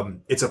 it's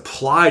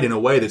applied in a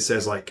way that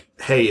says like,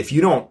 hey, if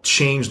you don't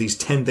change these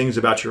 10 things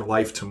about your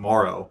life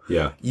tomorrow,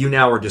 you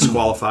now are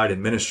disqualified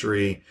in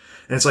ministry.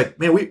 And it's like,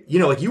 man,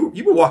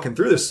 you were walking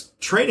through this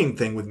training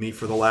thing with me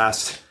for the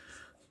last,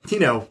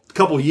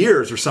 couple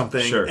years or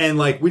something. Sure. And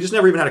like, we just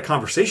never even had a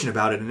conversation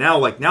about it. And now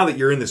that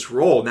you're in this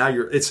role,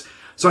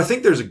 so I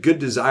think there's a good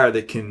desire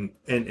that can,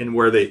 and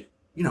where they,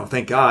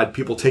 thank God,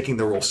 people taking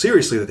the role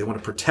seriously, that they want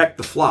to protect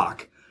the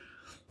flock,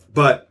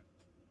 but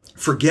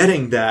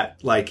forgetting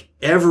that like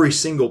every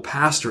single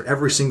pastor,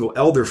 every single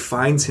elder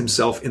finds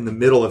himself in the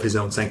middle of his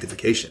own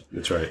sanctification.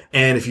 That's right.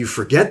 And if you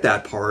forget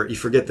that part, you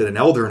forget that an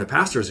elder and a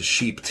pastor is a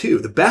sheep too.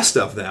 The best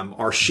of them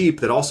are sheep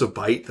that also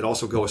bite, that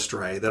also go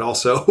astray, that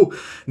also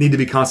need to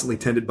be constantly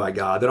tended by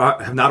God,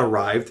 that have not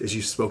arrived, as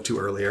you spoke to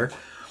earlier.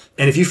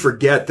 And if you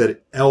forget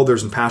that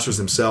elders and pastors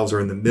themselves are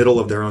in the middle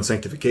of their own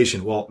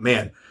sanctification, well,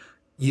 man,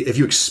 if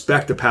you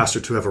expect a pastor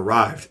to have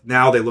arrived,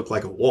 now they look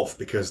like a wolf,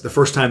 because the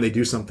first time they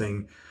do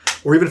something,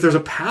 or even if there's a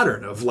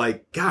pattern of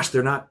like, gosh,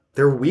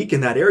 they're weak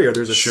in that area.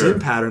 There's a sin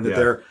pattern that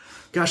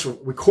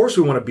of course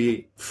we want to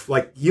be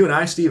like you and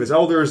I, Steve, as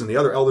elders and the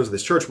other elders of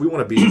this church, we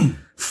want to be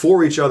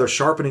for each other,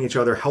 sharpening each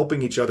other,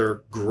 helping each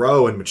other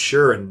grow and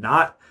mature, and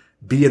not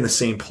be in the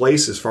same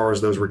place as far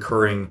as those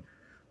recurring,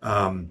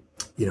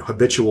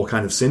 habitual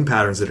kind of sin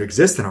patterns that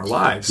exist in our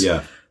lives.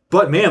 Yeah.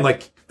 But man,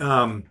 like,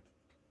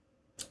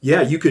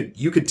 you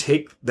could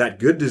take that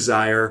good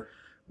desire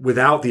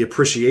without the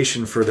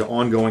appreciation for the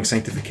ongoing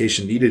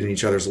sanctification needed in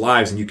each other's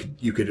lives, and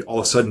you could all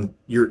of a sudden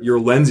your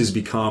lenses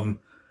become,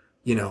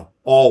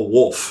 all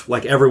wolf,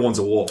 like everyone's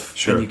a wolf.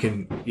 Sure. And you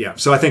can,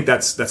 so I think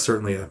that's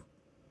certainly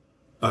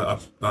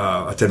a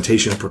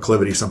temptation, a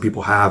proclivity some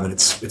people have, and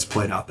it's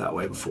played out that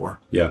way before.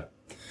 Yeah.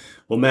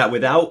 Well, Matt,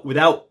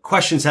 without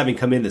questions having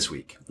come in this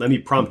week, let me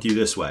prompt you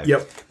this way.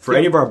 Yep. For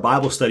any of our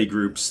Bible study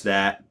groups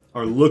that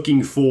are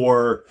looking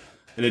for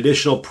an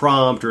additional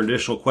prompt or an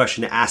additional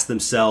question to ask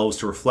themselves,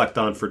 to reflect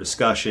on for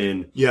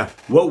discussion. Yeah.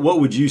 What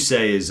would you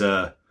say is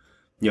a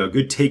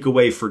good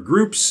takeaway for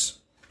groups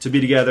to be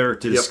together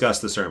to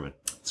discuss the sermon?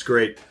 It's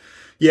great.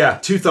 Yeah.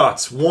 Two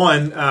thoughts.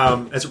 One,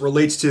 as it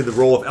relates to the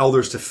role of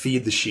elders to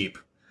feed the sheep.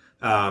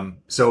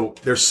 So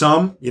there's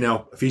some,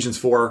 Ephesians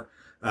 4,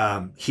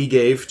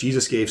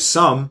 Jesus gave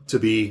some to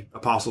be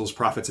apostles,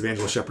 prophets,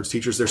 evangelists, shepherds,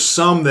 teachers. There's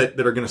some that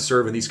are going to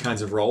serve in these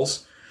kinds of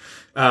roles.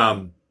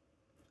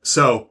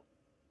 So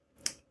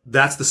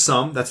that's the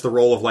sum. That's the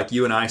role of like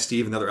you and I,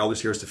 Steve, and the other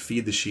elders here, is to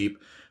feed the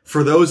sheep.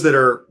 For those that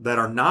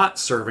are not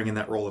serving in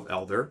that role of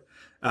elder,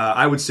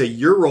 I would say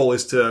your role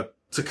is to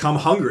come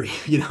hungry,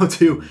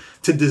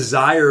 to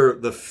desire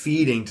the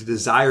feeding, to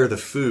desire the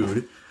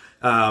food.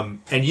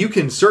 And you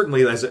can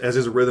certainly, as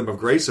is a rhythm of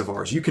grace of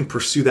ours, you can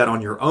pursue that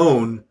on your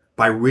own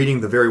by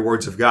reading the very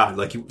words of God.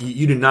 Like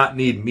you do not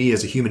need me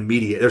as a human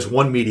mediator. There's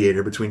one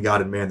mediator between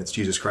God and man, that's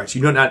Jesus Christ.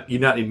 You do not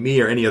need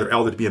me or any other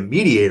elder to be a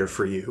mediator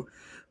for you.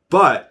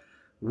 But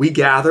we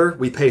gather,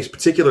 we pay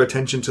particular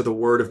attention to the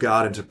word of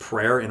God and to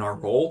prayer in our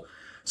role.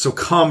 So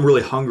come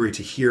really hungry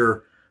to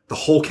hear the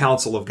whole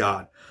counsel of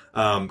God.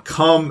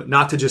 Come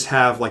not to just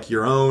have like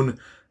your own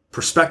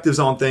perspectives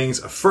on things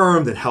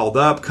affirmed and held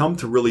up. Come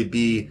to really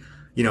be,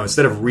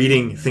 instead of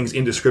reading things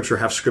into Scripture,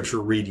 have Scripture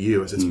read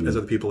you, as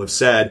other people have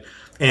said.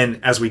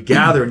 And as we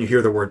gather and you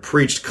hear the word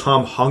preached,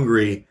 come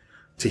hungry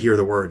to hear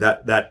the word.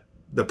 That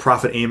the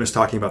prophet Amos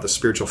talking about the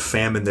spiritual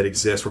famine that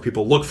exists, where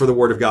people look for the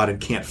word of God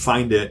and can't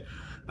find it.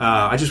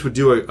 I just would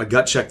do a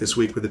gut check this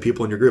week with the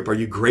people in your group. Are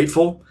you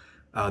grateful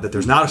that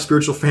there's not a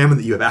spiritual famine,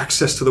 that you have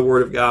access to the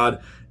word of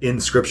God in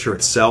Scripture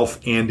itself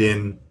and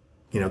in,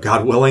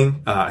 God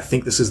willing? I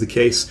think this is the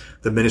case,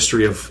 the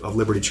ministry of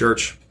Liberty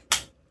Church.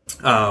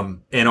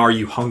 And are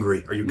you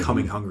hungry? Are you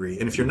coming hungry?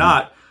 And if you're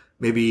not,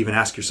 maybe even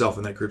ask yourself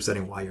in that group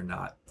setting why you're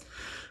not.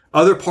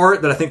 Other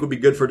part that I think would be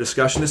good for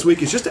discussion this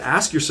week is just to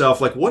ask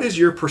yourself, like, what is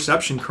your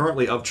perception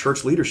currently of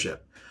church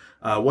leadership?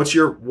 What's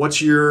your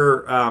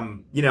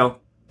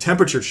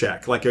temperature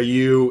check? Like, are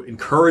you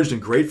encouraged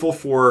and grateful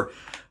for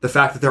the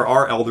fact that there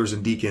are elders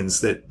and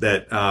deacons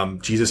that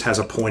Jesus has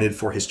appointed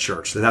for his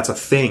church? That's a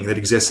thing that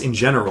exists in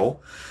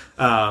general.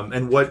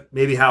 And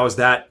how is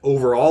that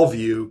overall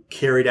view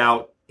carried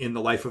out in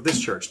the life of this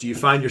church? Do you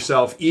find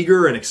yourself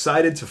eager and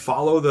excited to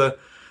follow the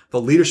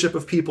leadership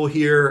of people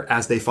here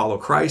as they follow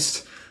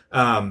Christ?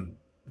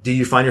 Do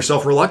you find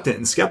yourself reluctant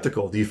and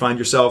skeptical? Do you find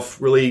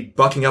yourself really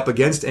bucking up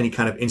against any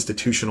kind of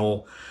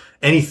institutional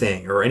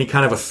anything or any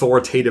kind of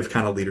authoritative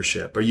kind of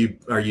leadership? Where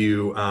are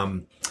you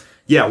on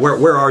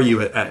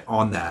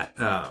that?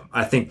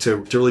 I think to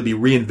really be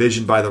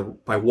re-envisioned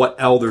by what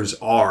elders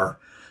are,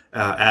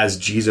 as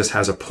Jesus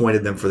has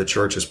appointed them for the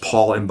church, as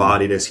Paul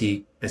embodied, as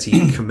he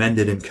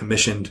commended and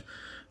commissioned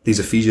these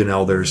Ephesian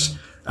elders,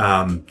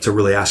 to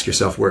really ask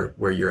yourself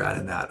where you're at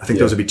in that. I think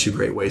those would be two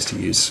great ways to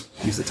use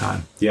the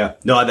time. Yeah.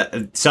 No,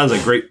 it sounds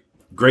like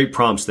great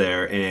prompts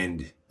there.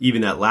 And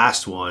even that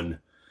last one,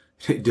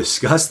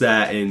 discuss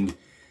that and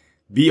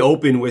be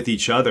open with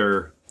each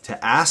other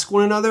to ask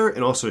one another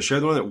and also share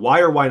with one another why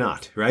or why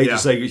not, right? Yeah.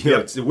 Just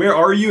like, where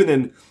are you? And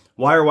then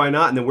why or why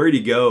not? And then where do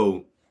you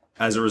go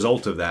as a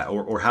result of that?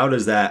 Or how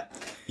does that,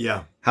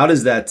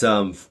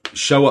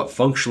 show up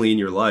functionally in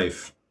your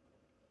life?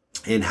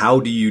 And how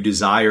do you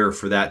desire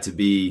for that to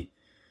be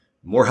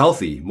more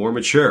healthy, more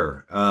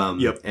mature?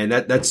 And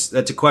that's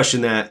a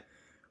question that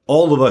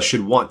all of us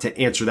should want to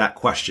answer that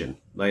question.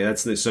 Like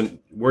so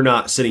we're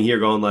not sitting here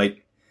going like,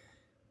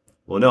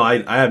 well, no,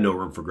 I have no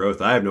room for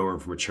growth. I have no room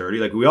for maturity.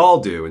 Like we all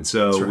do. And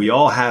so we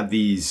all have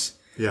these,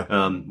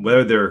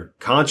 whether they're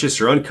conscious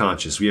or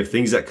unconscious, we have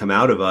things that come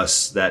out of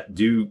us that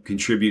do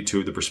contribute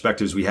to the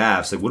perspectives we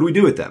have. So what do we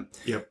do with them?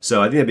 So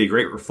I think that'd be a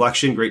great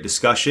reflection, great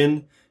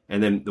discussion.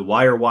 And then the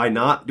why or why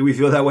not do we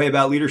feel that way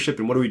about leadership,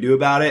 and what do we do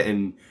about it?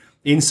 And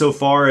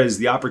insofar as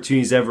the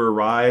opportunities ever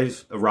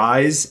arise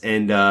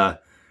and the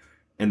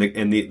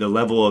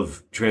level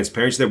of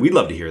transparency there, we'd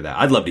love to hear that.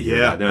 I'd love to hear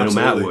that. I know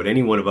Matt would.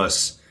 Any one of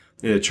us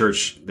in the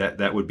church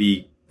that would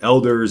be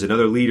elders and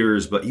other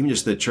leaders, but even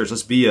just the church,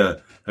 let's be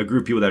a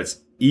group of people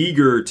that's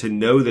eager to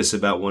know this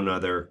about one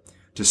another,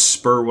 to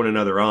spur one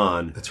another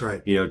on. That's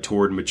right.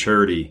 Toward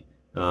maturity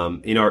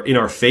in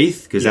our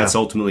faith, because that's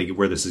ultimately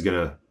where this is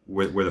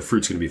where the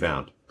fruit's going to be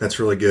found. That's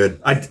really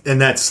good.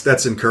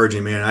 That's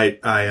encouraging, man.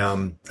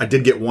 I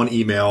did get one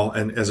email,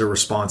 and as a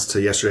response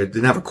to yesterday, I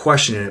didn't have a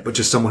question in it, but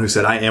just someone who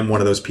said, I am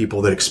one of those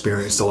people that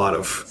experienced a lot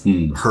of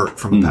hurt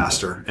from a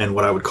pastor and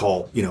what I would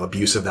call,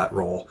 abuse of that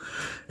role.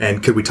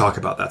 And could we talk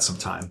about that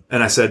sometime?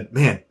 And I said,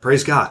 man,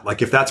 praise God.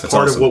 Like if that's part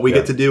awesome. Of what we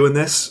get to do in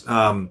this,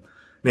 man,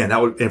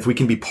 if we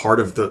can be part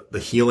of the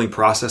healing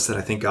process that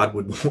I think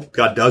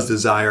God does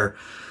desire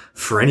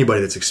for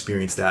anybody that's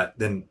experienced that,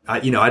 then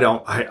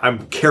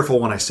I'm careful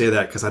when I say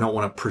that, because I don't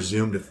want to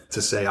presume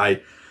to say I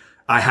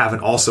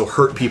haven't also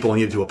hurt people and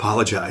needed to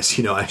apologize.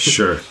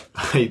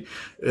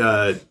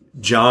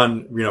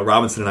 John,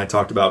 Robinson and I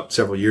talked about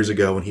several years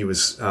ago when he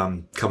was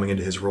coming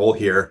into his role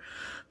here,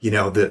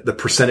 the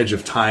percentage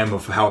of time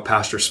of how a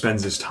pastor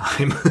spends his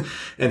time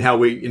and how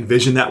we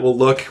envision that will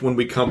look when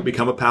we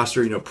become a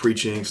pastor,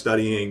 preaching,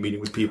 studying, meeting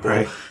with people.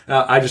 Right.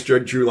 I just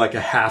drew like a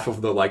half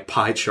of the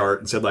pie chart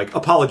and said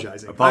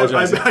apologizing.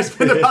 I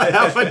spend about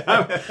half my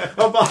time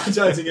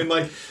apologizing, and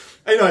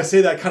I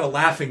say that kind of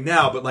laughing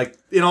now, but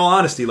in all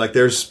honesty,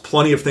 there's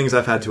plenty of things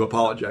I've had to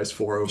apologize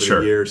for over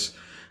the years.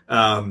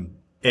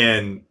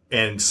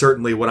 And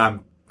certainly what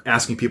I'm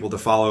asking people to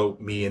follow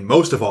me, and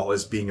most of all,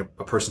 is being a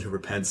person who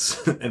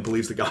repents and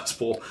believes the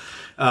gospel.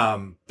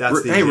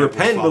 That's the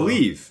repent and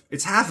believe.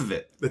 It's half of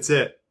it. That's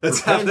it.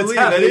 That's half.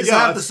 That is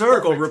half the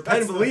circle. Repent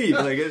and believe.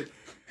 Like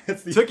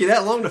it took you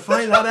that long to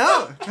find that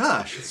out?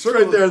 Gosh, it's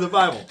right there in the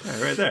Bible.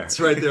 Yeah, right there. It's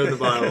right there in the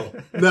Bible.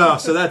 No,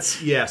 so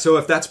so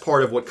if that's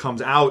part of what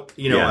comes out,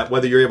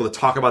 whether you're able to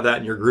talk about that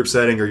in your group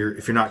setting or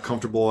if you're not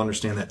comfortable,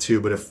 understand that too.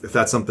 But if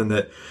that's something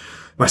that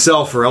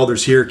myself or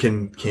elders here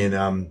can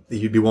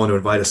you'd be willing to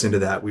invite us into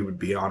that, we would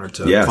be honored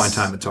to find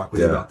time and talk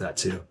with you about that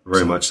too.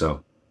 Very much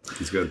so.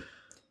 It's good.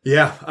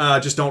 Yeah,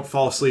 just don't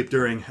fall asleep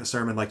during a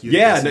sermon like you.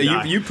 Yeah, no,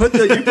 you put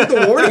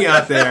the warning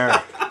out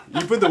there.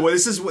 You put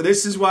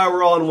this is why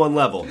we're all on one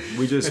level.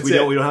 We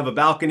don't have a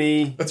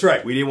balcony. That's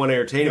right. We didn't want to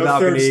entertain a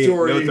balcony.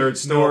 No third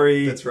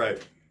story. No, that's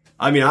right.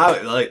 I mean,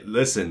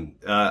 listen.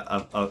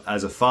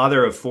 As a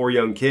father of 4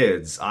 young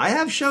kids, I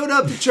have showed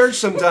up to church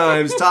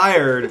sometimes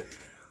tired,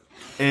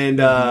 and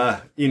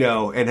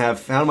and have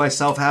found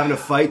myself having to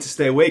fight to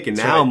stay awake. And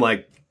now I'm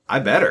like, I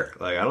better.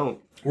 Like I don't.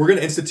 We're going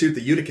to institute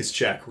the Eutychus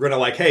check. We're going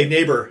to hey,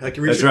 neighbor,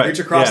 reach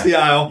across the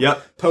aisle.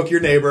 Yep. Poke your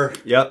neighbor.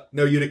 Yep.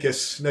 No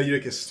Eutychus.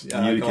 Eutychus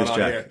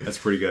check. Here. That's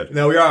pretty good.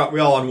 No, we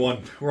all on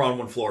one. We're on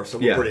one floor, so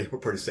we're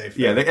pretty safe.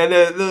 Yeah,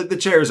 and the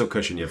chairs will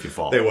cushion you if you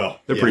fall. They will.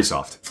 They're pretty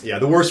soft. Yeah,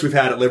 the worst we've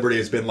had at Liberty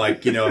has been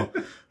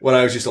what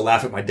I was used to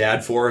laugh at my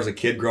dad for as a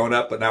kid growing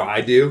up, but now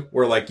I do.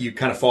 Where you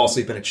kind of fall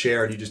asleep in a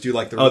chair and you just do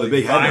the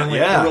big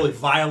violent, really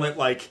violent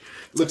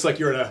looks like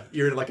you're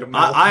in like a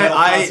metal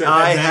concert.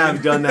 I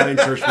have done that in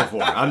church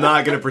before. I'm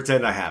not going to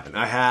pretend I haven't.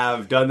 I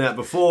have done that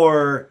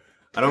before.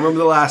 I don't remember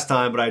the last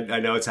time, but I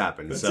know it's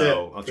happened.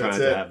 I'll try not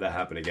to have that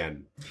happen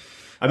again.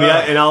 I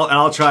mean,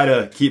 I'll try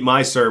to keep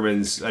my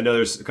sermons. I know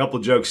there's a couple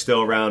jokes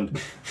still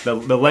around the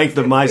length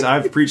of my.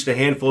 I've preached a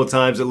handful of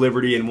times at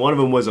Liberty, and one of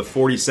them was a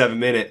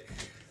 47-minute,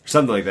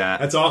 something like that.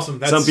 That's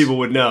awesome. Some people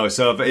would know.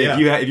 So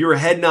if you were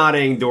head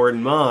nodding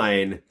during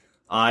mine,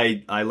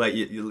 I let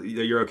you.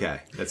 You're okay.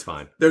 That's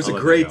fine. There's a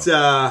great.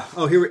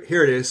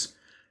 Here it is.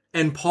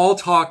 And Paul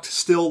talked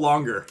still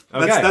longer.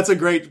 Okay. That's a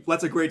great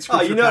scripture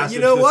passage. You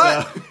know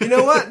what? You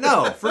know what?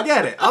 No,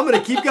 forget it. I'm going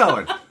to keep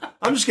going.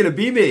 I'm just going to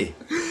be me.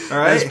 All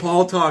right. As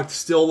Paul talked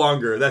still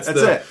longer. That's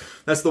it.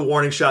 That's the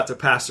warning shot to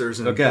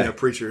pastors and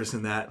preachers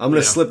and that. I'm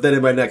going to slip that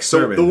in my next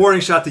sermon. The warning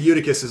shot to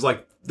Eutychus is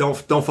don't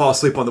fall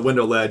asleep on the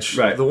window ledge.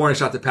 Right. The warning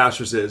shot to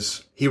pastors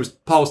is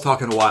Paul was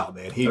talking a while,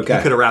 man. He could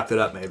have wrapped it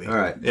up maybe. All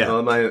right. Yeah.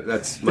 Well,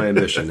 that's my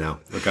ambition now.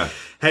 Okay.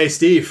 Hey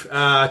Steve,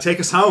 take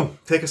us home.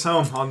 Take us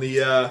home on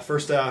the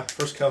first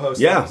co-host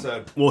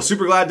episode. Well,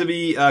 super glad to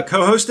be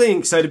co-hosting.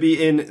 Excited to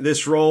be in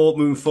this role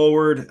moving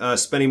forward.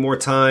 Spending more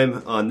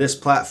time on this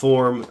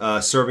platform,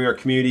 serving our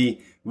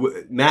community.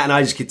 Matt and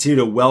I just continue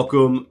to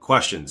welcome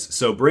questions.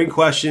 So bring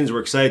questions.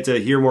 We're excited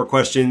to hear more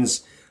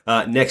questions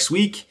next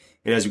week.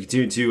 And as we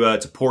continue to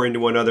pour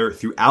into one another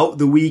throughout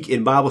the week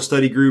in Bible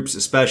study groups,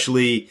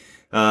 especially,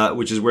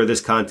 which is where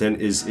this content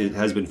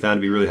has been found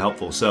to be really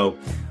helpful. So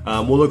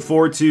we'll look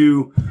forward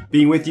to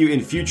being with you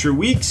in future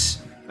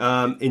weeks.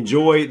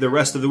 Enjoy the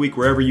rest of the week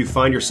wherever you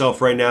find yourself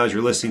right now as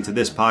you're listening to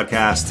this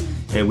podcast.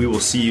 And we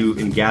will see you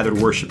in gathered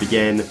worship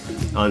again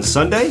on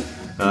Sunday.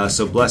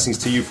 So blessings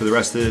to you for the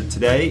rest of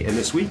today and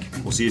this week.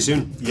 We'll see you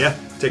soon. Yeah,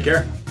 take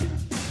care.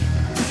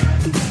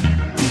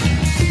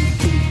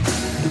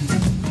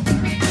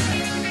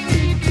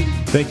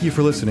 Thank you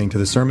for listening to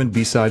the Sermon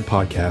B-Side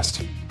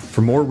podcast. For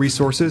more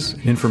resources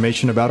and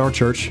information about our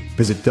church,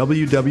 visit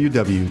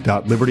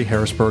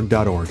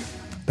www.libertyharrisburg.org.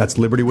 That's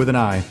Liberty with an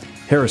I,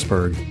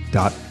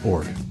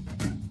 Harrisburg.org.